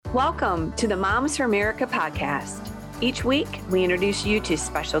Welcome to the Moms for America podcast. Each week, we introduce you to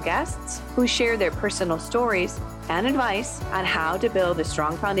special guests who share their personal stories and advice on how to build a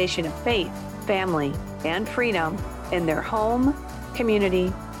strong foundation of faith, family, and freedom in their home,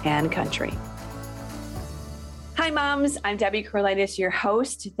 community, and country. Hi, moms. I'm Debbie Carlitis, your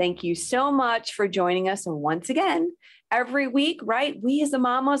host. Thank you so much for joining us once again. Every week, right, we as the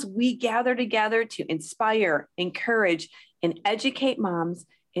mamas, we gather together to inspire, encourage, and educate moms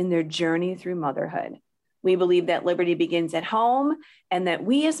in their journey through motherhood. We believe that liberty begins at home and that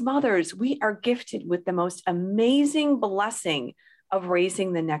we as mothers, we are gifted with the most amazing blessing of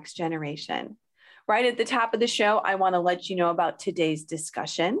raising the next generation. Right at the top of the show, I want to let you know about today's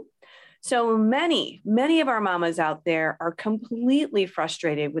discussion. So many of our mamas out there are completely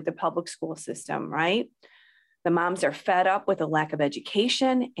frustrated with the public school system, right? The moms are fed up with the lack of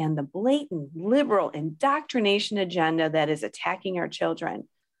education and the blatant liberal indoctrination agenda that is attacking our children.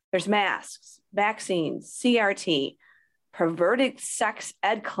 There's masks, vaccines, CRT, perverted sex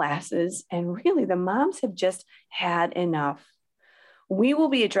ed classes, and really the moms have just had enough. We will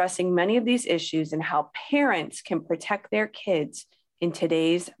be addressing many of these issues and how parents can protect their kids in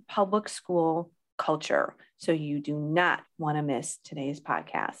today's public school culture. So you do not want to miss today's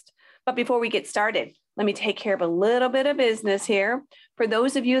podcast. But before we get started, let me take care of a little bit of business here. For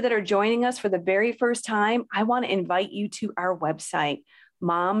those of you that are joining us for the very first time, I want to invite you to our website,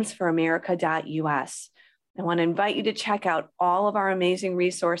 momsforamerica.us. I want to invite you to check out all of our amazing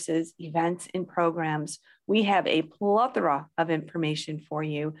resources, events, and programs. We have a plethora of information for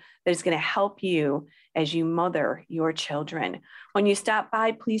you that is going to help you as you mother your children. When you stop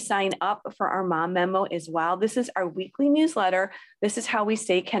by, please sign up for our Mom Memo as well. This is our weekly newsletter. This is how we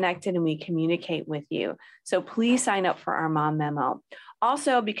stay connected and we communicate with you. So please sign up for our Mom Memo.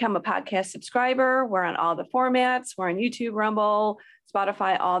 Also, become a podcast subscriber. We're on all the formats. We're on YouTube, Rumble,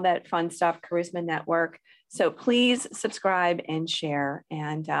 Spotify, all that fun stuff, Charisma Network. So please subscribe and share,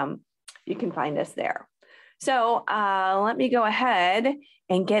 and you can find us there. So let me go ahead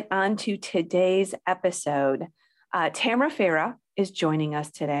and get on to today's episode. Tamara Farah is joining us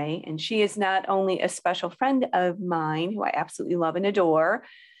today, and she is not only a special friend of mine, who I absolutely love and adore,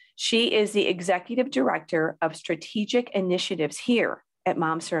 she is the Executive Director of Strategic Initiatives here at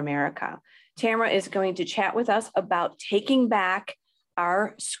Moms for America. Tamara is going to chat with us about taking back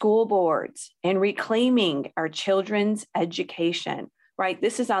our school boards and reclaiming our children's education, right?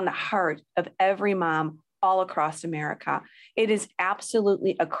 This is on the heart of every mom all across America. It is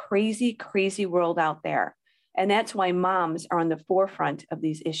absolutely a crazy, crazy world out there. And that's why moms are on the forefront of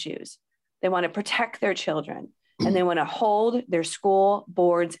these issues. They want to protect their children and they want to hold their school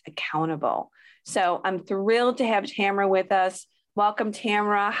boards accountable. So I'm thrilled to have Tamara with us. Welcome,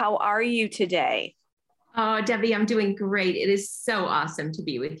 Tamara. How are you today? Oh, Debbie, I'm doing great. It is so awesome to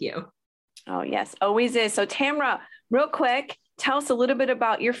be with you. Oh, yes, always is. So Tamara, real quick, tell us a little bit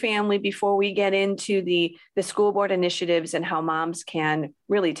about your family before we get into the school board initiatives and how moms can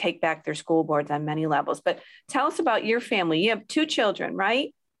really take back their school boards on many levels. But tell us about your family. You have 2 children,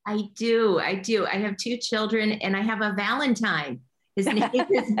 right? I do. I have 2 children and I have a Valentine. His name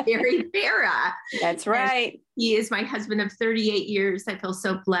is Barry Farah. That's right. And he is my husband of 38 years. I feel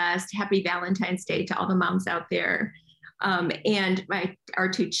so blessed. Happy Valentine's Day to all the moms out there. And our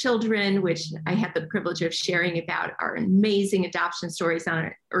 2 children, which I had the privilege of sharing about our amazing adoption stories on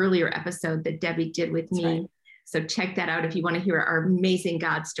an earlier episode that Debbie did with me. Right. So check that out if you want to hear our amazing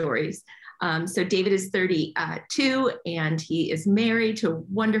God stories. So David is 32 and he is married to a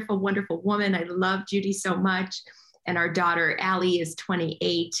wonderful, wonderful woman. I love Judy so much. And our daughter, Allie, is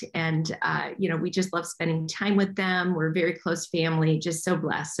 28. And, we just love spending time with them. We're a very close family, just so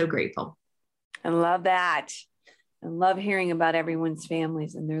blessed, so grateful. I love that. I love hearing about everyone's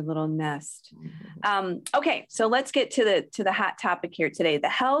families and their little nest. Okay, so let's get to the hot topic here today. The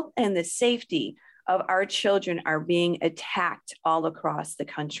health and the safety of our children are being attacked all across the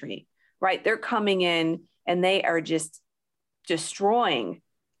country, right? They're coming in and they are just destroying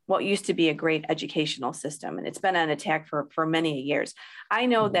what used to be a great educational system. And it's been on attack for many years. I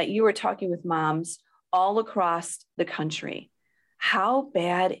know that you were talking with moms all across the country. How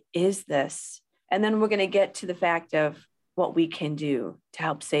bad is this? And then we're going to get to the fact of what we can do to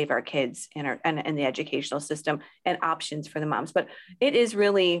help save our kids and the educational system and options for the moms. But it is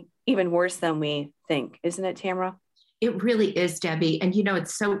really even worse than we think, isn't it, Tamara? It really is, Debbie. And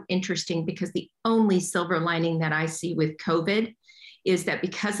it's so interesting because the only silver lining that I see with COVID is that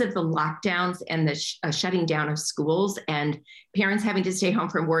because of the lockdowns and the shutting down of schools and parents having to stay home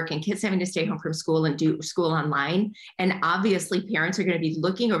from work and kids having to stay home from school and do school online. And obviously parents are going to be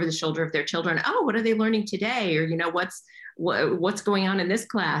looking over the shoulder of their children. Oh, what are they learning today? Or, what's what's going on in this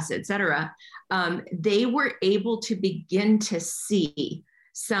class, et cetera. They were able to begin to see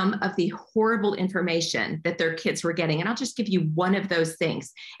some of the horrible information that their kids were getting. And I'll just give you one of those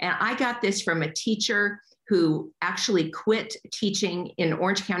things. And I got this from a teacher who actually quit teaching in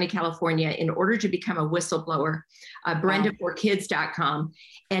Orange County, California, in order to become a whistleblower, BrendaForKids.com.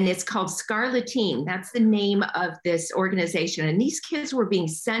 And it's called Scarleteen. That's the name of this organization. And these kids were being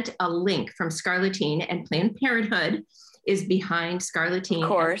sent a link from Scarleteen, and Planned Parenthood is behind Scarleteen. Of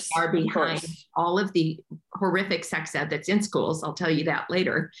course. Are behind all of the horrific sex ed that's in schools. I'll tell you that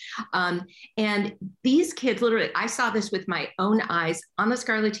later. And these kids, literally, I saw this with my own eyes on the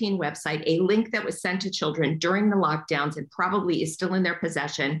Scarleteen website, a link that was sent to children during the lockdowns and probably is still in their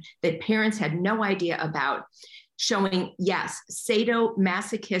possession that parents had no idea about, showing, yes,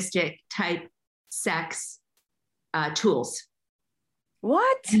 sadomasochistic type sex tools.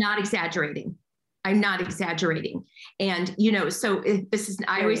 What? I'm not exaggerating. And, so this is,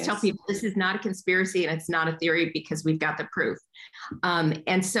 I always tell people, this is not a conspiracy and it's not a theory because we've got the proof.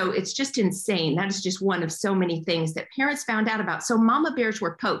 And so it's just insane. That is just one of so many things that parents found out about. So mama bears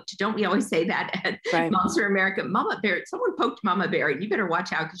were poked. Don't we always say that at Moms for America? Mama bear, someone poked mama bear, and you better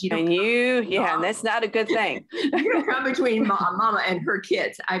watch out because you don't. And that's not a good thing. You don't come between mama and her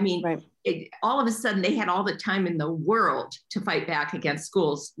kids. I mean, all of a sudden they had all the time in the world to fight back against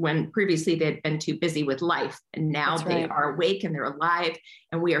schools when previously they'd been too busy with life. And now they are awake and they're alive.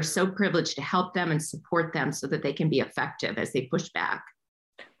 And we are so privileged to help them and support them so that they can be effective as they push back.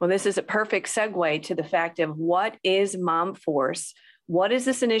 Well, this is a perfect segue to the fact of what is Mom Force? What is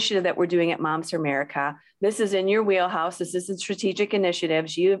this initiative that we're doing at Moms for America? This is in your wheelhouse. This is the strategic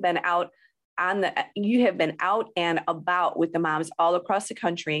initiatives. You have been out and about with the moms all across the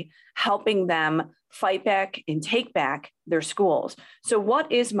country, helping them fight back and take back their schools. So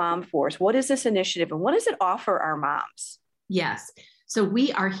what is Mom Force? What is this initiative and what does it offer our moms? Yes. So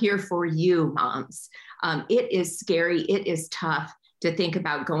we are here for you, moms. It is scary. It is tough to think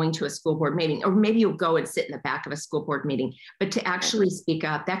about going to a school board meeting, or maybe you'll go and sit in the back of a school board meeting, but to actually speak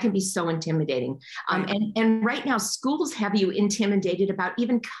up, that can be so intimidating. And right now, schools have you intimidated about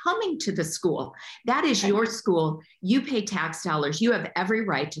even coming to the school. That is your school. You pay tax dollars. You have every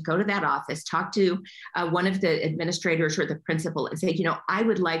right to go to that office, talk to one of the administrators or the principal and say, I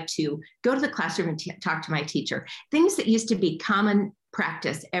would like to go to the classroom and talk to my teacher. Things that used to be common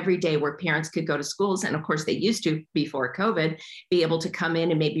practice every day where parents could go to schools. And of course they used to, before COVID, be able to come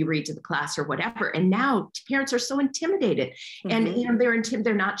in and maybe read to the class or whatever. And now parents are so intimidated and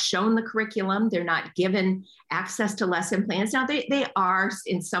they're not shown the curriculum. They're not given access to lesson plans. Now they are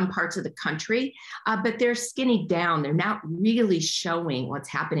in some parts of the country, but they're skinny down. They're not really showing what's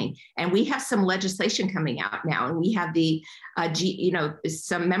happening. And we have some legislation coming out now. And we have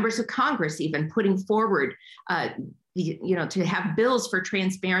some members of Congress even putting forward to have bills for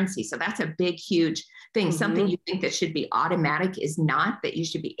transparency. So that's a big, huge thing. Something you think that should be automatic is not, that you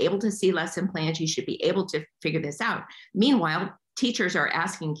should be able to see lesson plans. You should be able to figure this out. Meanwhile, teachers are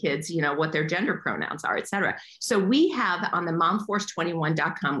asking kids, what their gender pronouns are, et cetera. So we have on the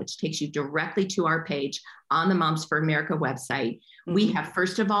momforce21.com, which takes you directly to our page on the Moms for America website. We have,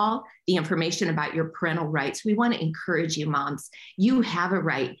 first of all, the information about your parental rights. We want to encourage you, moms. You have a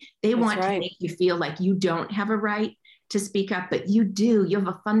right. They want to make you feel like you don't have a right to speak up, but you do. You have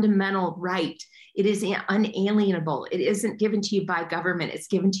a fundamental right. It is unalienable. It isn't given to you by government. It's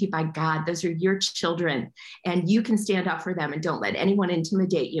given to you by God. Those are your children, and you can stand up for them and don't let anyone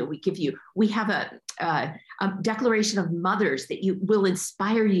intimidate you. We have a declaration of mothers that will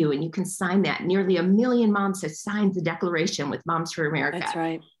inspire you, and you can sign that. Nearly 1 million moms have signed the declaration with Moms for America. That's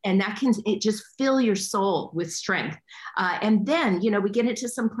right. And that can just fill your soul with strength. And then, we get into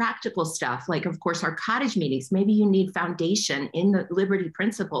some practical stuff, like, of course, our cottage meetings. Maybe you need foundation in the Liberty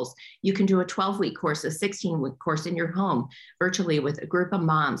Principles. You can do a 12-week course, a 16-week course in your home, virtually with a group of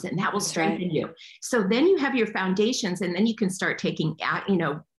moms, and that will strengthen you. So then you have your foundations, and then you can start taking,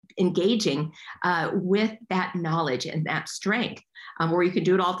 engaging with that knowledge and that strength, where you can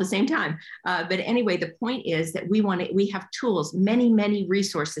do it all at the same time. But anyway, the point is that we have tools, many, many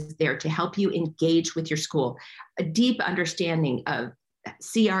resources there to help you engage with your school, a deep understanding of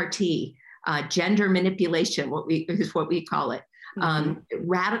CRT, gender manipulation, what we call it.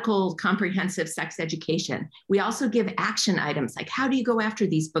 radical comprehensive sex education. We also give action items like, how do you go after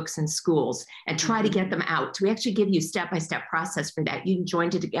these books in schools and try to get them out? We actually give you step-by-step process for that. You can join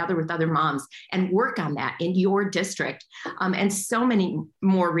together with other moms and work on that in your district. And so many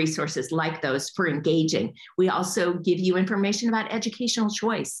more resources like those for engaging. We also give you information about educational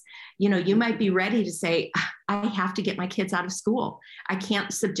choice. You might be ready to say, I have to get my kids out of school. I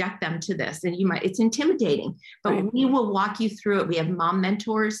can't subject them to this. And it's intimidating, but we will walk you through it. We have mom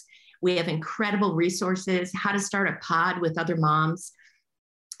mentors. We have incredible resources, how to start a pod with other moms.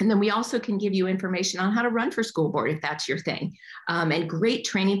 And then we also can give you information on how to run for school board if that's your thing. And great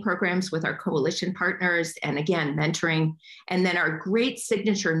training programs with our coalition partners. And again, mentoring. And then our great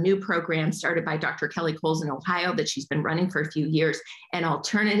signature new program started by Dr. Kelly Coles in Ohio that she's been running for a few years, an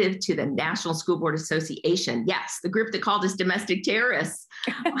alternative to the National School Board Association. Yes, the group that called us domestic terrorists.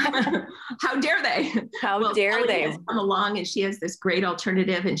 How dare they? How dare Kelly they? has come along and she has this great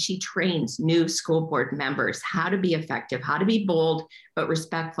alternative, and she trains new school board members how to be effective, how to be bold, but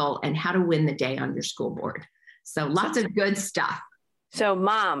respectful, and how to win the day on your school board. So lots of good stuff. So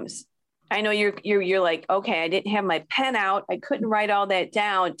moms, I know you're like, okay, I didn't have my pen out. I couldn't write all that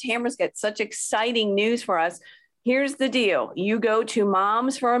down. Tamara's got such exciting news for us. Here's the deal. You go to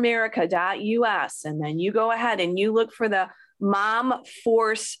momsforamerica.us, and then you go ahead and you look for the Mom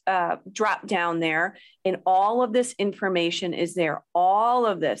Force drop down there, and all of this information is there. All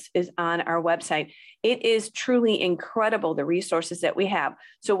of this is on our website. It is truly incredible, the resources that we have.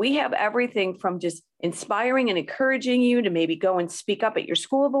 So we have everything from just inspiring and encouraging you to maybe go and speak up at your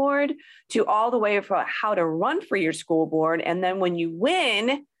school board, to all the way for how to run for your school board. And then when you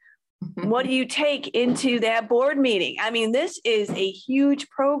win, what do you take into that board meeting? I mean, this is a huge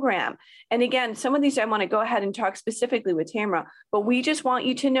program. And again, some of these I want to go ahead and talk specifically with Tamara, but we just want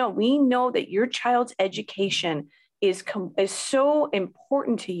you to know, we know that your child's education is so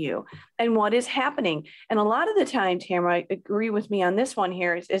important to you and what is happening. And a lot of the time, Tamara, agree with me on this one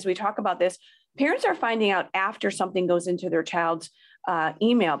here, as we talk about this, parents are finding out after something goes into their child's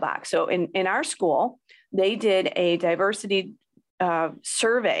email box. So in our school, they did a diversity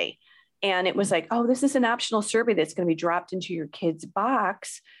survey. And it was like, oh, this is an optional survey that's going to be dropped into your kid's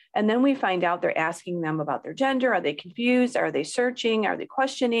box. And then we find out they're asking them about their gender. Are they confused? Are they searching? Are they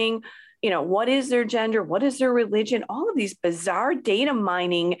questioning? What is their gender? What is their religion? All of these bizarre data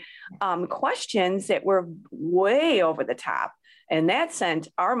mining questions that were way over the top. And that sent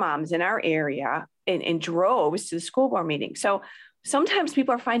our moms in our area in droves to the school board meeting. So sometimes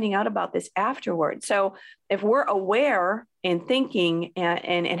people are finding out about this afterwards. So if we're aware and thinking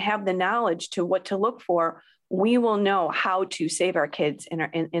and have the knowledge to what to look for, we will know how to save our kids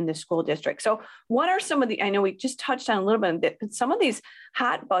in the school district. So what are some of the, I know we just touched on a little bit, but some of these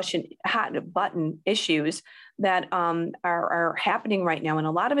hot button issues that are happening right now, and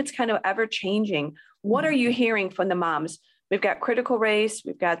a lot of it's kind of ever changing. What are you hearing from the moms? We've got critical race,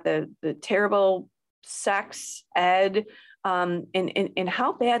 we've got the terrible sex ed, and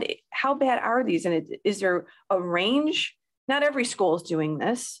how bad are these? And is there a range? Not every school is doing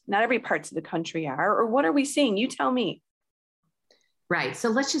this. Not every parts of the country are. Or what are we seeing? You tell me. Right. So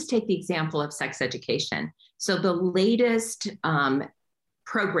let's just take the example of sex education. So the latest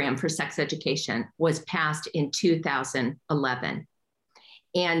program for sex education was passed in 2011.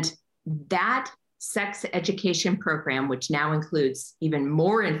 And that sex education program, which now includes even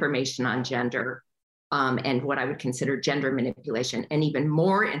more information on gender, and what I would consider gender manipulation, and even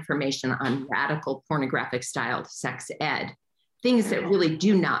more information on radical pornographic styled sex ed, things that really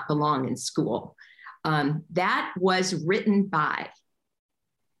do not belong in school. That was written by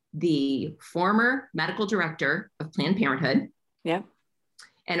the former medical director of Planned Parenthood. Yeah.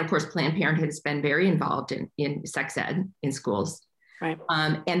 And of course, Planned Parenthood has been very involved in sex ed in schools. Right.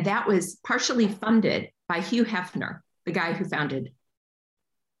 And that was partially funded by Hugh Hefner, the guy who founded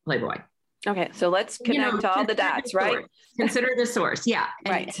Playboy. Okay, so let's connect all the dots, right? Consider the source, yeah.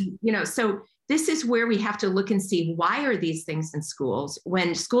 Right. And, so this is where we have to look and see, why are these things in schools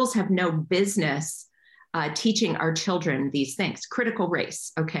when schools have no business teaching our children these things? Critical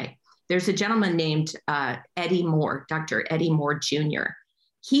race, okay. There's a gentleman named Eddie Moore, Dr. Eddie Moore Jr.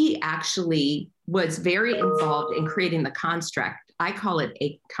 He actually was very involved in creating the construct. I call it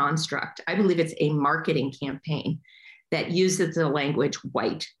a construct. I believe it's a marketing campaign that uses the language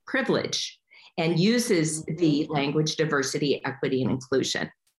white privilege and uses the language diversity, equity, and inclusion.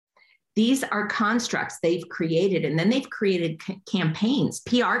 These are constructs they've created, and then they've created campaigns,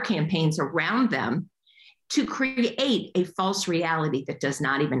 PR campaigns around them to create a false reality that does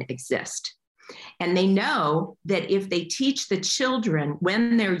not even exist. And they know that if they teach the children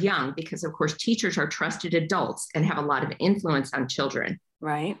when they're young, because of course teachers are trusted adults and have a lot of influence on children,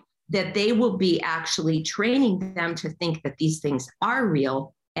 Right. that they will be actually training them to think that these things are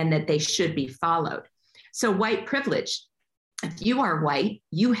real and that they should be followed. So white privilege, if you are white,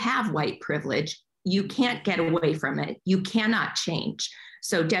 you have white privilege. You can't get away from it. You cannot change.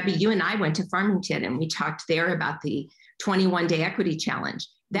 So Debbie, you and I went to Farmington and we talked there about the 21-day equity challenge.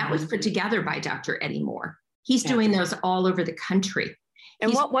 That was put together by Dr. Eddie Moore. He's doing those all over the country.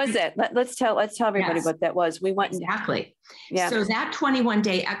 And what was it? Let's tell everybody what that was. We went exactly. So that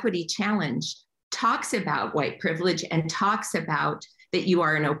 21-day equity challenge talks about white privilege and talks about that you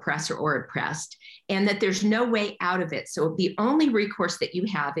are an oppressor or oppressed, and that there's no way out of it. So the only recourse that you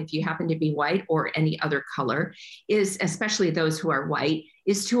have, if you happen to be white or any other color, is, especially those who are white,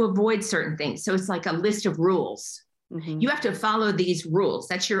 is to avoid certain things. So it's like a list of rules. You have to follow these rules.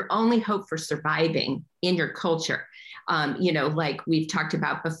 That's your only hope for surviving in your culture. Like we've talked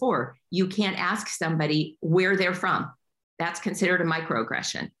about before, you can't ask somebody where they're from. That's considered a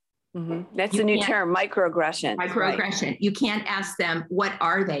microaggression. That's a new term, microaggression. Microaggression. Right. You can't ask them, what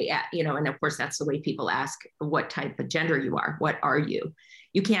are they at? And of course, that's the way people ask what type of gender you are. What are you?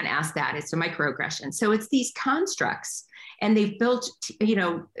 You can't ask that. It's a microaggression. So it's these constructs, and they've built,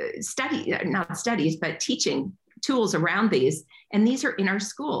 not studies, but teaching tools around these. And these are in our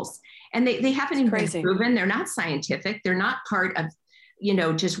schools. And they haven't even been proven. They're not scientific. They're not part of,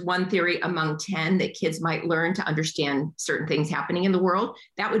 just one theory among 10 that kids might learn to understand certain things happening in the world.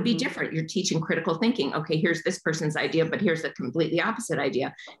 That would be different. You're teaching critical thinking. Okay, here's this person's idea, but here's the completely opposite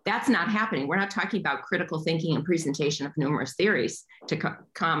idea. That's not happening. We're not talking about critical thinking and presentation of numerous theories to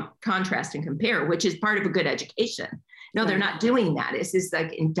contrast and compare, which is part of a good education. No, they're not doing that. It's just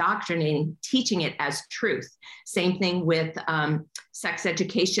like indoctrinating, teaching it as truth. Same thing with sex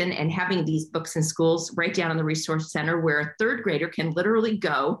education and having these books in schools right down in the resource center where a third grader can literally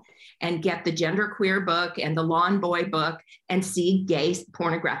go and get the genderqueer book and the lawn boy book and see gay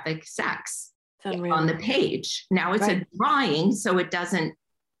pornographic sex on the page. Now it's a drawing, so it doesn't,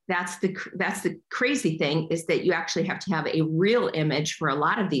 that's the crazy thing, is that you actually have to have a real image for a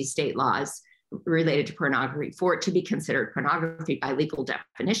lot of these state laws related to pornography for it to be considered pornography by legal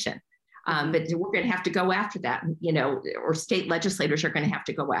definition. But we're going to have to go after that, or state legislators are going to have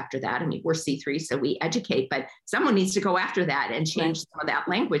to go after that. I mean, we're C3, so we educate, but someone needs to go after that and change some of that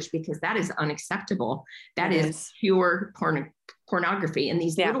language, because that is unacceptable. That is pure pornography, and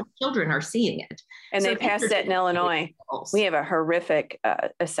these little children are seeing it. And they passed that in Illinois. We have a horrific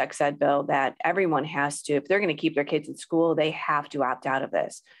a sex ed bill that everyone has to, if they're going to keep their kids in school, they have to opt out of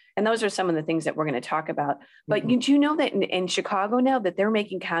this. And those are some of the things that we're going to talk about. But did you know that in Chicago now that they're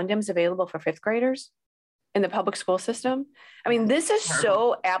making condoms available for fifth graders in the public school system? I mean, this is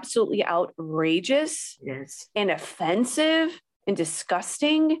so absolutely outrageous and offensive and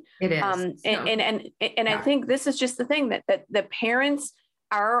disgusting. It is. And I think this is just the thing that the parents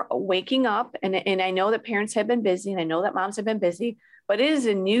are waking up. And I know that parents have been busy, and I know that moms have been busy, but it is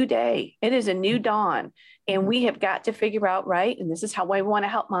a new day. It is a new dawn. And we have got to figure out, right, and this is how I want to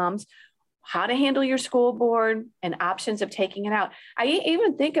help moms, how to handle your school board and options of taking it out. I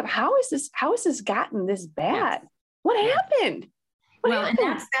even think of how has this gotten this bad? What happened? And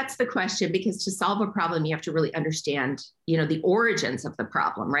that's the question, because to solve a problem, you have to really understand, the origins of the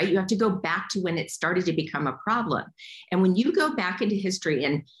problem, right? You have to go back to when it started to become a problem. And when you go back into history,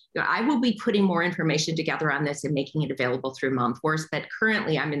 and I will be putting more information together on this and making it available through Mom Force, but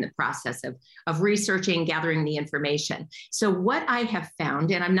currently I'm in the process of researching, gathering the information. So what I have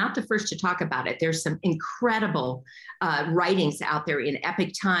found, and I'm not the first to talk about it, there's some incredible writings out there in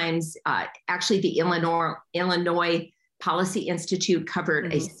Epic Times. Actually, the Illinois Policy Institute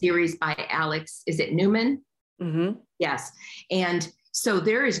covered a series by Alex, is it Newman? Yes. And so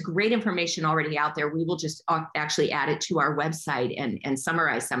there is great information already out there. We will just actually add it to our website and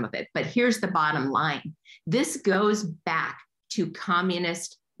summarize some of it. But here's the bottom line. This goes back to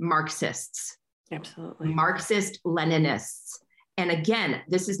communist Marxists. Absolutely. Marxist Leninists. And again,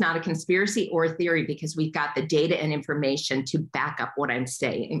 this is not a conspiracy or a theory, because we've got the data and information to back up what I'm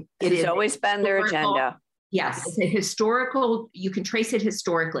saying. It has always been their agenda. Yes, it's a historical, you can trace it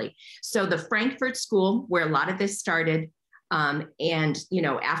historically. So the Frankfurt School, where a lot of this started,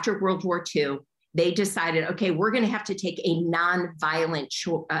 after World War II, they decided, okay, we're going to have to take a nonviolent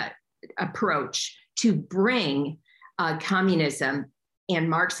approach to bring communism and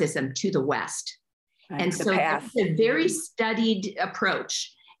Marxism to the West. Right, and so that's a very studied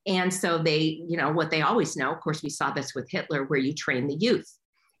approach. And so they, what they always know, of course, we saw this with Hitler, where you train the youth.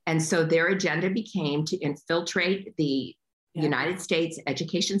 And so their agenda became to infiltrate the United States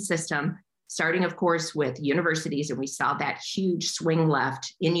education system, starting, of course, with universities. And we saw that huge swing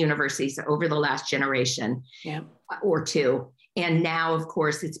left in universities over the last generation or two. And now, of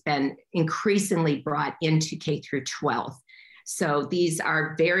course, it's been increasingly brought into K through 12. So these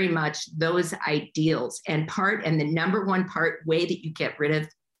are very much those ideals. And the number one way that you get rid of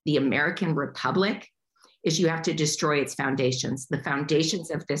the American Republic is you have to destroy its foundations. The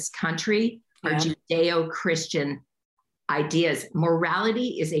foundations of this country are Judeo-Christian ideas.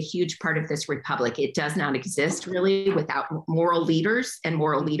 Morality is a huge part of this republic. It does not exist really without moral leaders and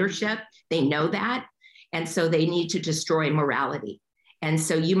moral leadership. They know that. And so they need to destroy morality. And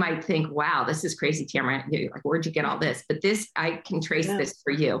so you might think, wow, this is crazy, Tamara. Like, where'd you get all this? But this, I can trace this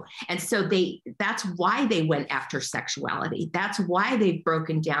for you. And so that's why they went after sexuality. That's why they've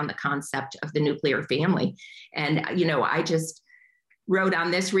broken down the concept of the nuclear family. And, I just wrote on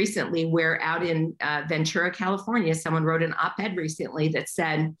this recently, where out in Ventura, California, someone wrote an op-ed recently that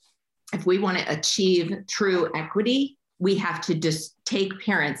said, if we want to achieve true equity, we have to just take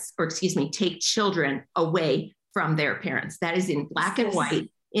children away from their parents. That is in black and white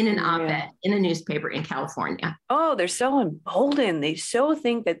in an op-ed in a newspaper in California. Oh, they're so emboldened. They so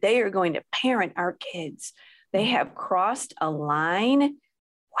think that they are going to parent our kids. They have crossed a line.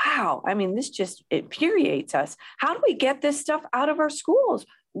 Wow. I mean, it infuriates us. How do we get this stuff out of our schools?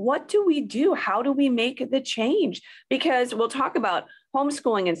 What do we do? How do we make the change? Because we'll talk about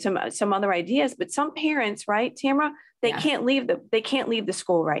homeschooling and some other ideas, but some parents, right, Tamara, they can't leave the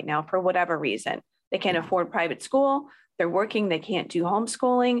school right now for whatever reason. They can't afford private school. They're working. They can't do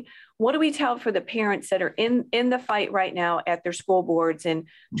homeschooling. What do we tell for the parents that are in the fight right now at their school boards and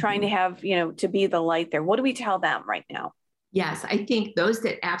trying to have, to be the light there? What do we tell them right now? Yes, I think those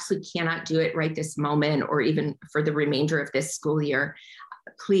that absolutely cannot do it right this moment or even for the remainder of this school year,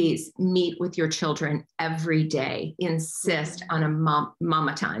 please meet with your children every day. Insist on a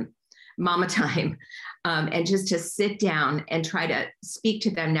mama time. And just to sit down and try to speak to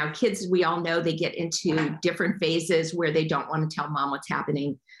them. Now, kids, we all know they get into different phases where they don't want to tell mom what's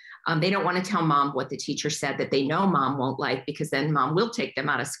happening. They don't want to tell mom what the teacher said that they know mom won't like, because then mom will take them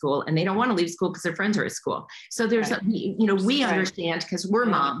out of school, and they don't want to leave school because their friends are at school. So there's, we understand because we're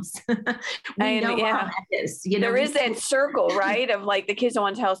moms. We know how that is. There is that circle, right? Of like the kids don't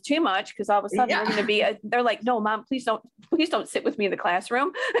want to tell us too much because all of a sudden they're going to be, they're like, no, mom, please don't sit with me in the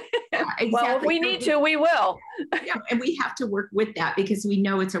classroom. Exactly. Well, if we need to, we will. And we have to work with that because we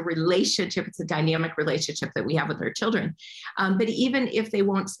know it's a relationship. It's a dynamic relationship that we have with our children. But even if they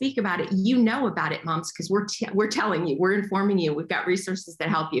won't speak about it, about it, moms, because we're telling you, we're informing you, we've got resources that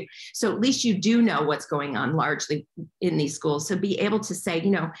help you. So at least you do know what's going on largely in these schools. So be able to say,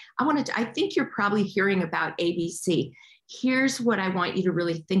 I think you're probably hearing about ABC. Here's what I want you to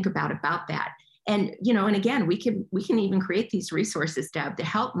really think about that. And, and again, we can even create these resources, Deb, to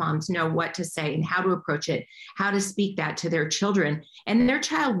help moms know what to say and how to approach it, how to speak that to their children. And their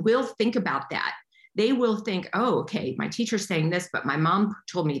child will think about that. They will think, oh, okay, my teacher's saying this, but my mom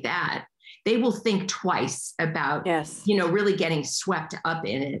told me that. They will think twice about, really getting swept up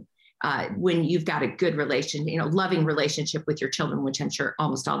in it when you've got a good loving relationship with your children, which I'm sure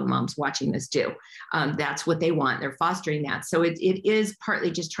almost all the moms watching this do. That's what they want. They're fostering that. So it is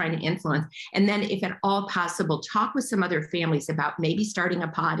partly just trying to influence. And then if at all possible, talk with some other families about maybe starting a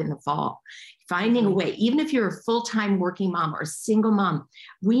pod in the fall. Finding a way, even if you're a full-time working mom or a single mom,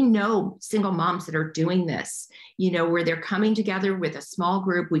 we know single moms that are doing this, where they're coming together with a small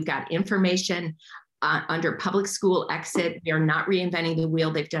group. We've got information under Public School Exit. They're not reinventing the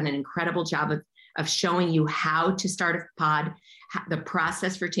wheel. They've done an incredible job of showing you how to start a pod, the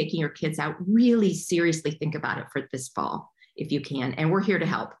process for taking your kids out. Really seriously think about it for this fall, if you can. And we're here to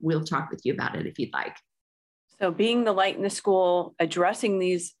help. We'll talk with you about it if you'd like. So being the light in the school, addressing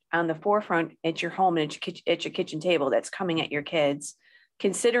these on the forefront at your home and at your kitchen table that's coming at your kids,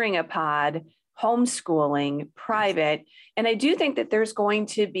 considering a pod, homeschooling, private. And I do think that there's going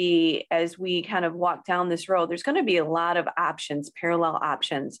to be, as we kind of walk down this road, there's going to be a lot of options, parallel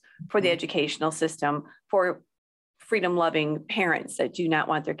options for the educational system for freedom-loving parents that do not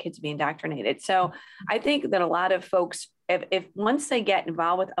want their kids to be indoctrinated. So I think that a lot of folks, if once they get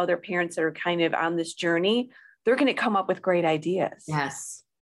involved with other parents that are kind of on this journey, they're going to come up with great ideas. Yes.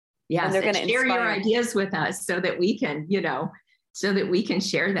 And they're going to share your ideas with us so that we can,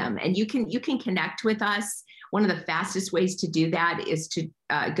 share them. And you can connect with us. One of the fastest ways to do that is to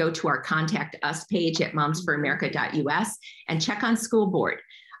go to our Contact Us page at momsforamerica.us and check on school board.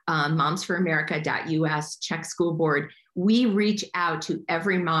 momsforamerica.us, check school board. We reach out to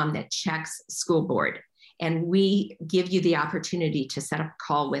every mom that checks school board, and we give you the opportunity to set up a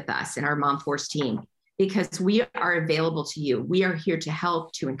call with us and our Mom Force team. because we are available to you. We are here to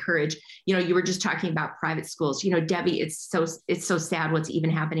help, to encourage. You were just talking about private schools. Debbie, it's so sad what's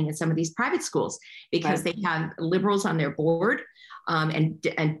even happening in some of these private schools, because they have liberals on their board, and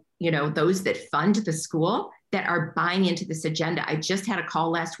those that fund the school that are buying into this agenda. I just had a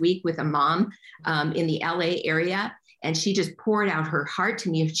call last week with a mom in the LA area, and she just poured out her heart to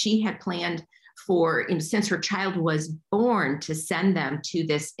me. If she had planned for, since her child was born, to send them to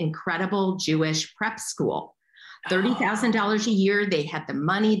this incredible Jewish prep school, $30,000 a year. They had the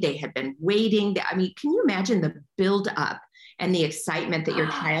money, they had been waiting. I mean, can you imagine the build up and the excitement that your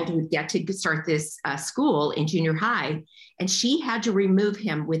child would get to start this school in junior high? And she had to remove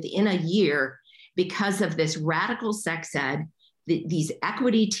him within a year because of this radical sex ed, these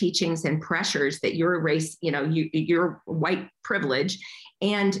equity teachings and pressures that your race, your white privilege,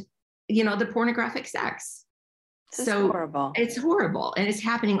 and the pornographic sex. Horrible. It's horrible, and it's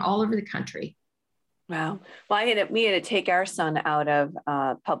happening all over the country. Wow. Well, we had to take our son out of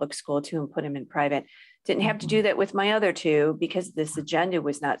public school too and put him in private. Didn't have to do that with my other two because this agenda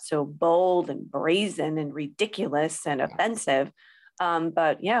was not so bold and brazen and ridiculous and offensive.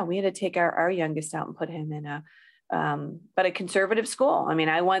 But yeah, we had to take our youngest out and put him in a conservative school. I mean,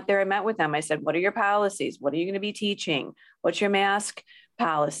 I went there, I met with them. I said, what are your policies? What are you going to be teaching? What's your mask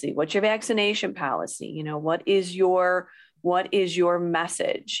policy? What's your vaccination policy? What is your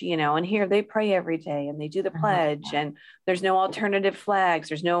message? And here they pray every day and they do the pledge, and there's no alternative flags.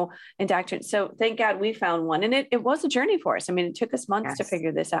 There's no indoctrination. So thank God we found one. And it was a journey for us. I mean, it took us months to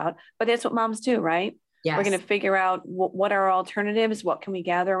figure this out, but that's what moms do, right? Yes. We're going to figure out what are our alternatives. What can we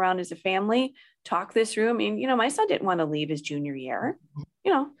gather around as a family? Talk this through. I mean, my son didn't want to leave his junior year,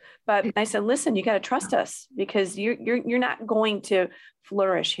 but I said, listen, you got to trust us because you're not going to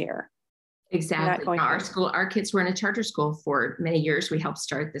flourish here. Exactly. Our kids were in a charter school for many years. We helped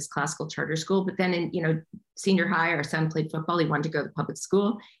start this classical charter school, but then in, senior high, our son played football. He wanted to go to public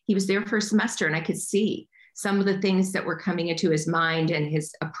school. He was there for a semester, and I could see some of the things that were coming into his mind and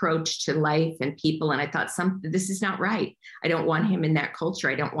his approach to life and people. And I thought, this is not right. I don't want him in that culture.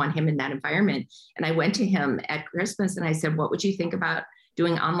 I don't want him in that environment. And I went to him at Christmas and I said, what would you think about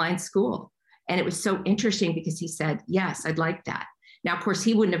doing online school? And it was so interesting because he said, yes, I'd like that. Now, of course,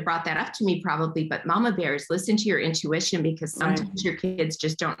 he wouldn't have brought that up to me probably, but mama bears, listen to your intuition, because sometimes your kids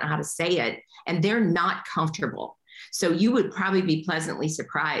just don't know how to say it and they're not comfortable. So you would probably be pleasantly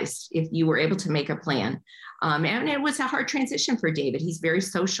surprised if you were able to make a plan. And it was a hard transition for David. He's very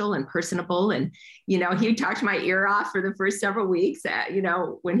social and personable. And, he talked my ear off for the first several weeks,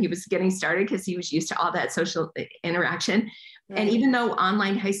 when he was getting started, because he was used to all that social interaction. Right. And even though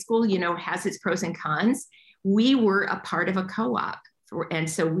online high school, has its pros and cons, we were a part of a co-op. And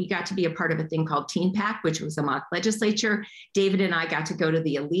so we got to be a part of a thing called Teen PAC, which was a mock legislature. David and I got to go to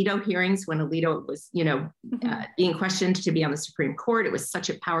the Alito hearings when Alito was, being questioned to be on the Supreme Court. It was such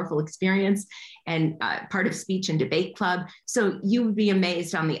a powerful experience, and part of Speech and Debate Club. So you would be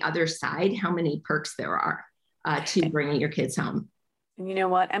amazed on the other side how many perks there are to bringing your kids home. And you know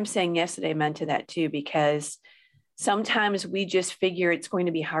what? I'm saying yes and amen to that too, because sometimes we just figure it's going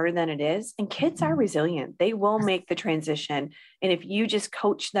to be harder than it is. And kids are resilient. They will make the transition. And if you just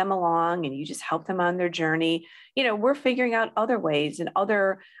coach them along and you just help them on their journey, we're figuring out other ways and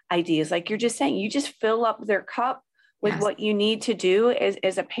other ideas. Like you're just saying, you just fill up their cup with what you need to do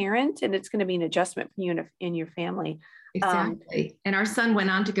as a parent. And it's going to be an adjustment for you and your family. Exactly. And our son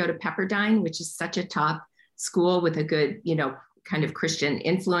went on to go to Pepperdine, which is such a top school with a good, kind of Christian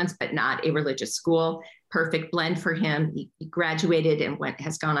influence, but not a religious school. Perfect blend for him. He graduated and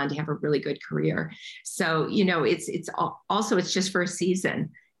has gone on to have a really good career. So, it's just for a season.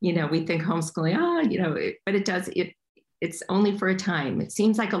 We think homeschooling, but it's only for a time. It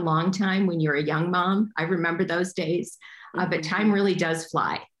seems like a long time when you're a young mom. I remember those days, but time really does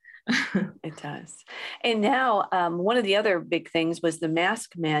fly. It does. And now one of the other big things was the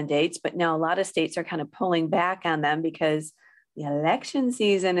mask mandates, but now a lot of states are kind of pulling back on them because the election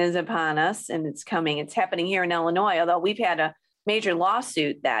season is upon us and it's coming. It's happening here in Illinois, although we've had a major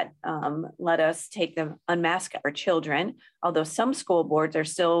lawsuit that let us unmask our children, although some school boards are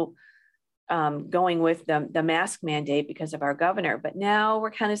still going with the mask mandate because of our governor. But now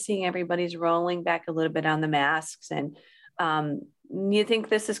we're kind of seeing everybody's rolling back a little bit on the masks. And you think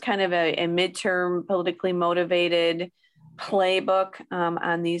this is kind of a midterm politically motivated playbook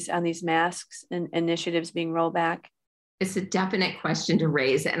on these masks and initiatives being rolled back? It's a definite question to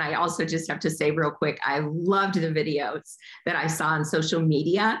raise. And I also just have to say real quick, I loved the videos that I saw on social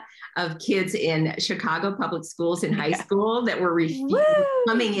media of kids in Chicago public schools in high school that were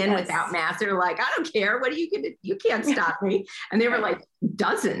coming in without masks. They're like, I don't care. What are you going to, you can't stop me. And they were like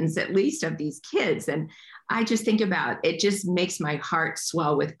dozens at least of these kids. And I just think about, it just makes my heart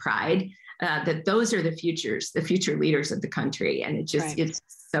swell with pride that those are the future leaders of the country. And it just, it's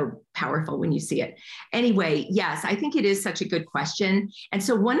so powerful when you see it. Anyway, yes, I think it is such a good question. And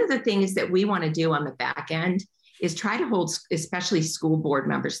so one of the things that we want to do on the back end is try to hold especially school board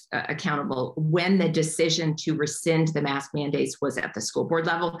members accountable when the decision to rescind the mask mandates was at the school board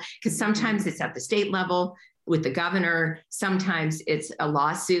level, because sometimes it's at the state level with the governor, sometimes it's a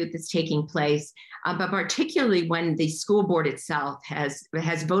lawsuit that's taking place, but particularly when the school board itself has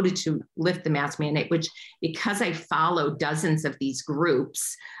voted to lift the mask mandate, which, because I follow dozens of these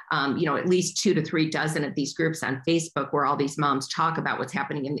groups, at least 2 to 3 dozen of these groups on Facebook where all these moms talk about what's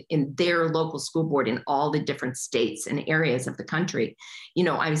happening in their local school board in all the different states and areas of the country.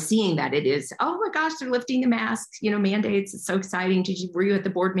 I'm seeing that it is, oh my gosh, they're lifting the masks, mandates. It's so exciting. Were you at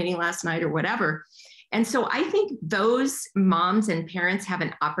the board meeting last night or whatever? And so I think those moms and parents have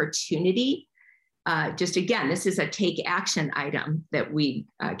an opportunity. Just again, this is a take action item that we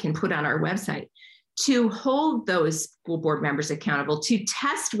can put on our website to hold those school board members accountable, to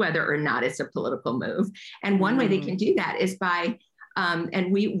test whether or not it's a political move. And one way they can do that is by,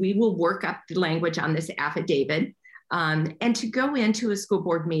 and we will work up the language on this affidavit, and to go into a school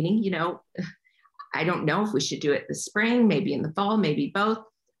board meeting, I don't know if we should do it this spring, maybe in the fall, maybe both,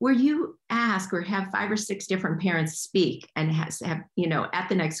 where you ask or have 5 or 6 different parents speak and have, at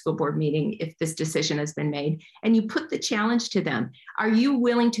the next school board meeting, if this decision has been made, and you put the challenge to them. Are you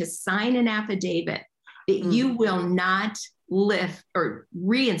willing to sign an affidavit that you will not lift or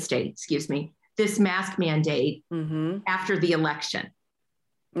reinstate, this mask mandate after the election?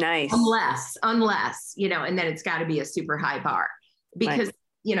 Nice. Unless, and then it's got to be a super high bar because,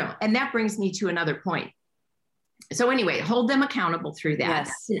 and that brings me to another point. So anyway, hold them accountable through that. Yes.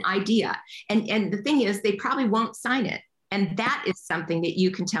 That's an idea. And the thing is, they probably won't sign it. And that is something that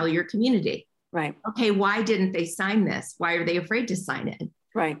you can tell your community. Right. Okay, why didn't they sign this? Why are they afraid to sign it?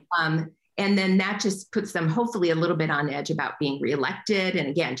 Right. And then that just puts them hopefully a little bit on edge about being reelected. And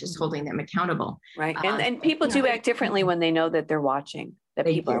again, just holding them accountable. Right. And people do act differently when they know that they're watching, that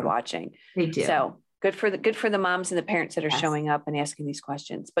people are watching. They do. So good for the moms and the parents that are showing up and asking these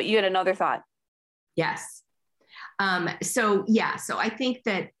questions. But you had another thought. Yes. So I think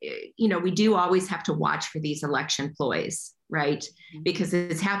that, we do always have to watch for these election ploys, right? Because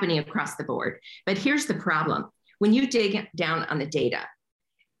it's happening across the board. But here's the problem. When you dig down on the data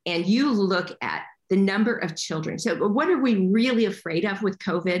and you look at the number of children. So what are we really afraid of with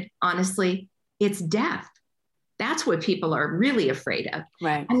COVID? Honestly, it's death. That's what people are really afraid of.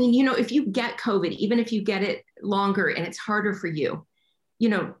 Right. I mean, if you get COVID, even if you get it longer and it's harder for you,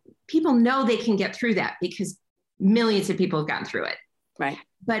 people know they can get through that because millions of people have gotten through it. Right.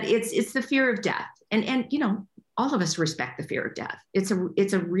 But it's the fear of death. And all of us respect the fear of death. It's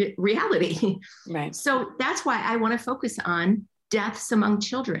a reality. Right. So that's why I want to focus on deaths among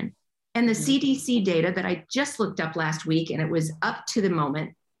children. And the CDC data that I just looked up last week, and it was up to the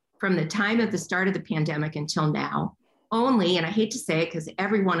moment from the time of the start of the pandemic until now, only, and I hate to say it because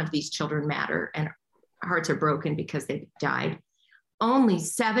every one of these children matter and hearts are broken because they've died, only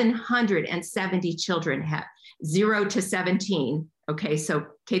 770 children have 0 to 17. Okay, so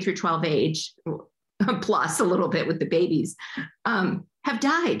K through 12 age, plus a little bit with the babies, have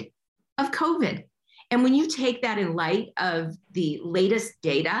died of COVID. And when you take that in light of the latest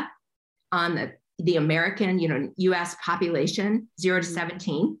data on the American, US population, 0 to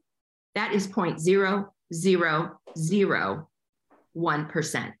 17, that is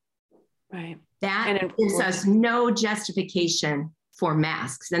 0.0001%. Right. That gives us no justification for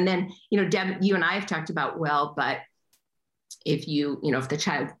masks. And then, Deb, you and I have talked about, but if if the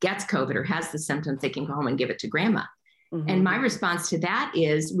child gets COVID or has the symptoms, they can go home and give it to grandma. And my response to that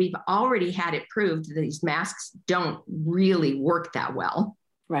is we've already had it proved that these masks don't really work that well.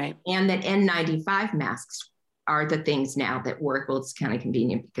 Right. And that N95 masks are the things now that work. Well, it's kind of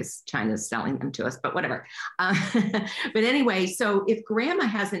convenient because China's selling them to us, but whatever. But anyway, so if grandma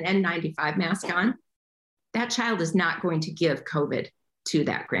has an N95 mask on, that child is not going to give COVID to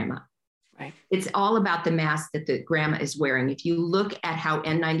that grandma. Right. It's all about the mask that the grandma is wearing. If you look at how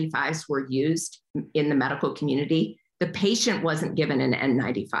N95s were used in the medical community, the patient wasn't given an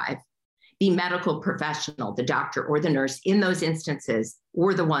N95. The medical professional, the doctor or the nurse in those instances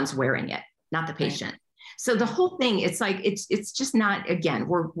were the ones wearing it, not the patient. Right. So the whole thing, it's like, it's just not, again,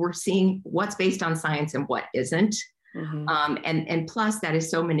 we're seeing what's based on science and what isn't. And plus that is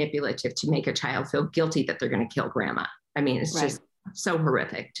so manipulative to make a child feel guilty that they're going to kill grandma. I mean, it's just so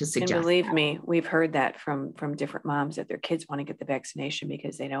horrific to suggest. And believe me, we've heard that from different moms that their kids want to get the vaccination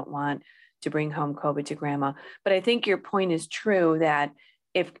because they don't want to bring home COVID to grandma. But I think your point is true that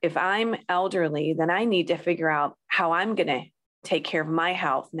if I'm elderly, then I need to figure out how I'm going to take care of my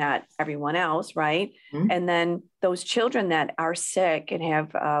health, not everyone else, right? Mm-hmm. And then those children that are sick and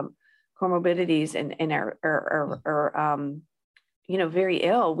have comorbidities and are very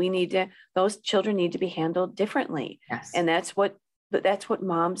ill, those children need to be handled differently. Yes. And that's what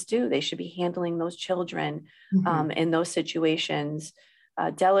moms do. They should be handling those children in those situations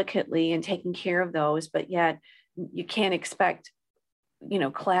delicately and taking care of those. But yet you can't expect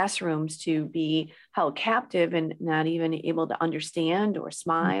classrooms to be held captive and not even able to understand or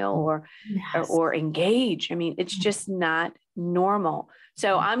smile or engage. I mean, it's just not normal.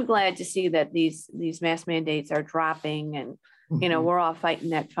 So I'm glad to see that these mask mandates are dropping, and we're all fighting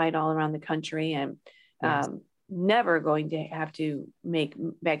that fight all around the country, and never going to have to make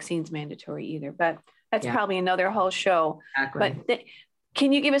vaccines mandatory either. But that's probably another whole show. Exactly. But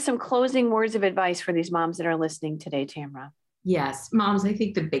can you give us some closing words of advice for these moms that are listening today, Tamra? Yes, moms, I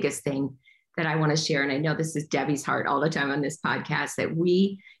think the biggest thing that I want to share, and I know this is Debbie's heart all the time on this podcast, that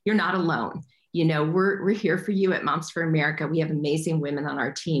you're not alone. We're here for you at Moms for America. We have amazing women on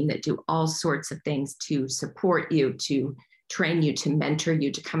our team that do all sorts of things to support you, to train you, to mentor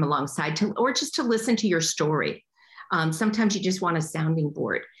you, to come alongside, or just to listen to your story. Sometimes you just want a sounding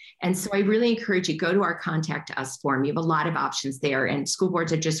board. And so I really encourage you, go to our Contact Us form. You have a lot of options there, and school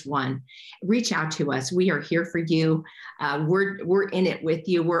boards are just one. Reach out to us. We are here for you. We're in it with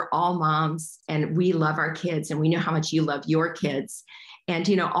you. We're all moms, and we love our kids, and we know how much you love your kids. And,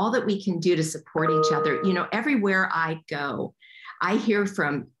 all that we can do to support each other, everywhere I go, I hear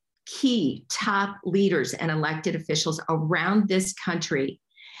from key top leaders and elected officials around this country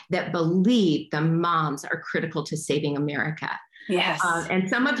that believe the moms are critical to saving America. Yes. And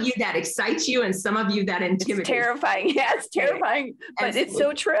some of you that excites you, and some of you that intimidates. It's terrifying. Yeah, it's terrifying, but it's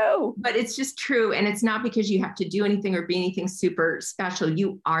so true. But it's just true. And it's not because you have to do anything or be anything super special.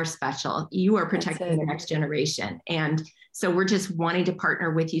 You are special. You are protecting the next generation. And so we're just wanting to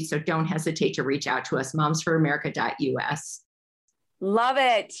partner with you. So don't hesitate to reach out to us, momsforamerica.us. Love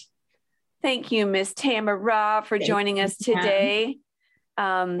it. Thank you, Ms. Tamara, for joining us today.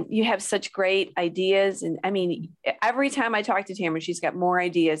 You have such great ideas. And I mean, every time I talk to Tamara, she's got more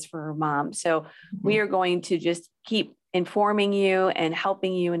ideas for her mom. So we are going to just keep informing you and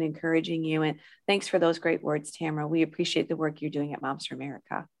helping you and encouraging you. And thanks for those great words, Tamara. We appreciate the work you're doing at Moms for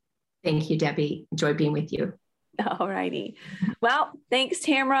America. Thank you, Debbie. Enjoy being with you. All righty. Well, thanks,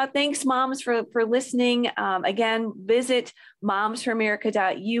 Tamara. Thanks, moms, for listening. Again, visit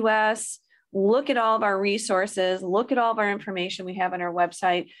momsforamerica.us. Look at all of our resources, look at all of our information we have on our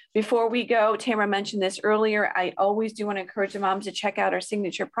website. Before we go, Tamara mentioned this earlier, I always do want to encourage the moms to check out our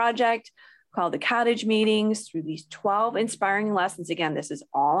signature project called the Cottage Meetings. Through these 12 inspiring lessons, again, this is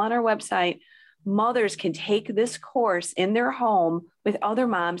all on our website. Mothers can take this course in their home with other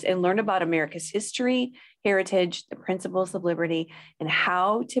moms and learn about America's history, heritage, the principles of liberty, and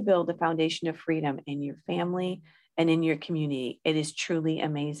how to build a foundation of freedom in your family and in your community. It is truly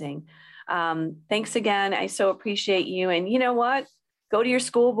amazing. Thanks again. I so appreciate you. And you know what? Go to your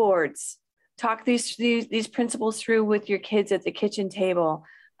school boards, talk these principles through with your kids at the kitchen table.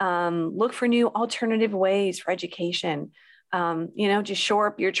 Look for new alternative ways for education. Just shore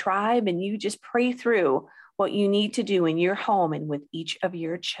up your tribe, and you just pray through what you need to do in your home and with each of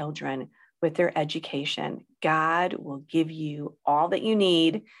your children with their education. God will give you all that you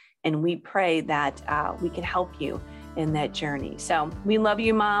need. And we pray that we can help you in that journey. So we love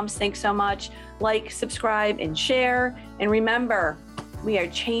you, moms. Thanks so much. Like, subscribe, and share. And remember, we are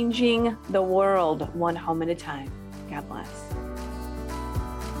changing the world one home at a time. God bless.